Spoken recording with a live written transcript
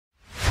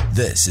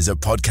This is a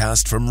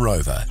podcast from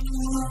Rover.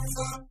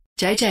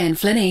 JJ and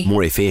Flinny.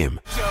 More FM.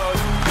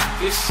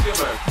 It's your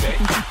birthday.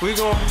 We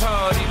gon'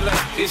 party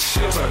like it's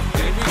your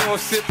birthday. We gon'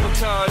 sip a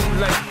party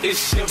like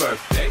it's your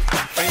birthday.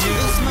 And you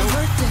It's my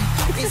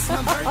birthday. It's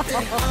my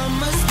birthday.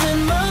 I'ma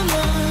spend my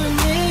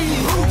money.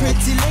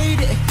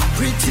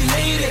 Pretty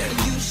lady.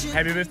 You should.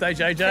 Happy birthday,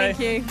 JJ. Thank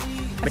you.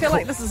 I feel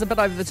like this is a bit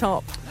over the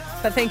top,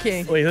 but thank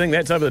you. Well, you think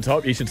that's over the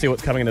top? You should see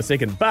what's coming in a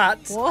second. But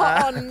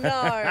Oh,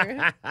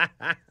 no.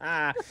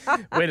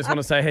 we just want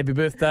to say happy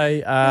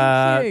birthday.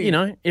 Thank you. You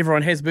know,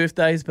 everyone has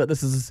birthdays, but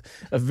this is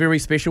a very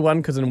special one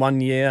because in 1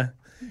 year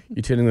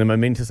you're turning the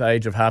momentous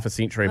age of half a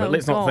century. But Oh,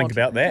 let's not think God.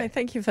 about that. Okay,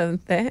 thank you for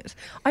that.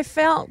 I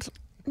felt,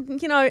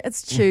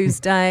 it's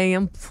Tuesday.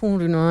 I'm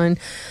 49.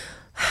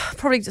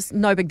 Probably just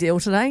no big deal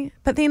today.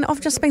 But then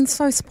I've just been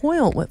so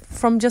spoiled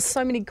from just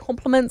so many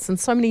compliments and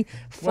so many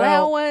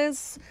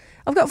flowers.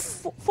 I've got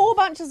 4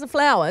 bunches of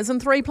flowers and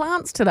 3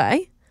 plants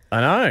today. I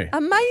know.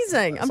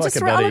 Amazing. I like a look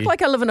bloody-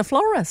 like I live in a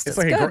florist. It's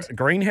It's like good. a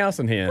greenhouse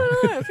in here.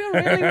 I feel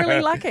really,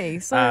 really lucky.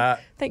 So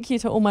thank you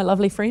to all my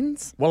lovely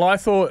friends. Well, I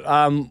thought,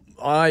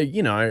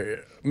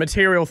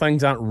 material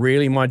things aren't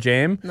really my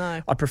jam.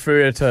 No. I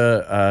prefer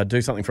to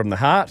do something from the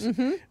heart,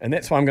 and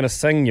that's why I'm going to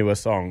sing you a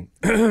song.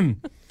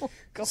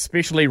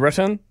 Specially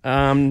written.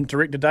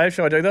 Director Dave,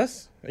 shall I do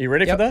this? Are you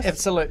ready for this?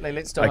 Absolutely.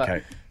 Let's do Okay.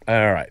 it.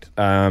 All right.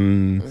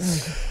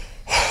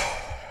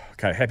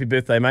 Okay, happy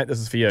birthday, mate. This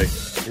is for you.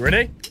 You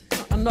ready?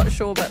 I'm not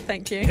sure, but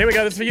thank you. Here we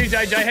go. This is for you,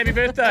 JJ. Happy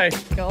birthday.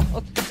 God.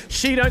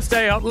 She don't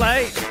stay up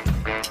late.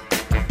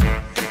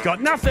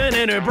 Got nothing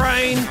in her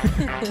brain.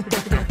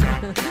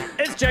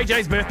 It's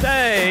JJ's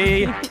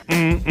birthday.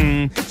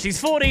 She's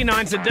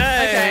 49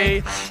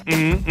 today.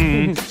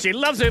 She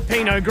loves her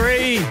Pinot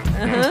Gris.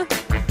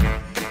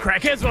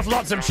 Crackers with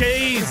lots of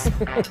cheese.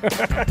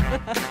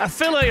 A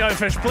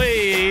Filet-O-Fish,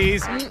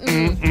 please.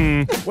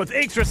 With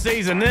extra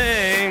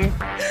seasoning.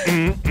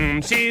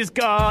 She's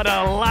got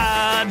a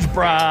large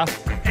bra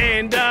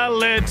and a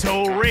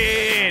little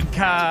red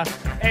car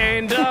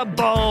and a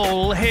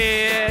bowl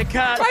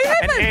haircut.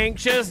 An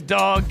anxious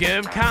dog.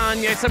 Give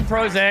Kanye some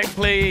Prozac,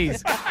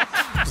 please.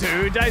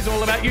 Today's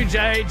all about you,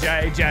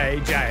 JJ.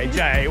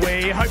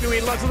 We hope you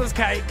eat lots of this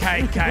cake.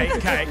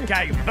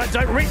 But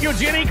don't wreck your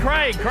Jenny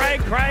Craig.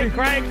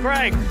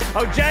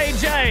 Oh,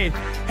 JJ,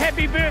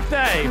 happy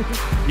birthday.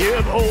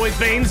 You've always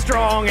been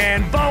strong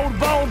and bold,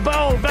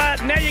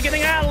 but now you're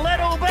getting a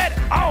little bit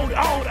old.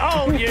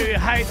 You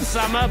hate the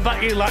summer,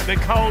 but you like the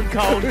cold.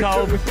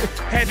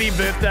 Happy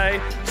birthday,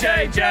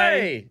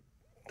 JJ.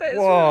 That's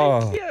Whoa.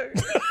 really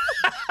cute.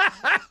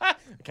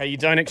 Okay, you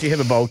don't actually have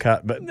a bowl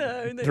cut, but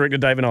Director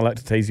Dave and I like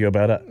to tease you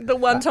about it. The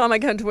one time I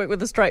came to work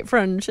with a straight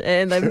fringe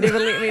and they've never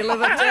let me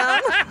live it down.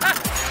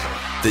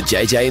 The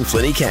JJ and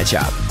Flinny catch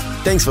up.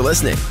 Thanks for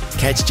listening.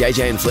 Catch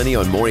JJ and Flinny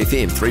on More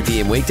FM 3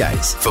 p.m.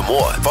 weekdays. For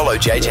more, follow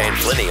JJ and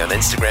Flinny on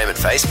Instagram and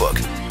Facebook.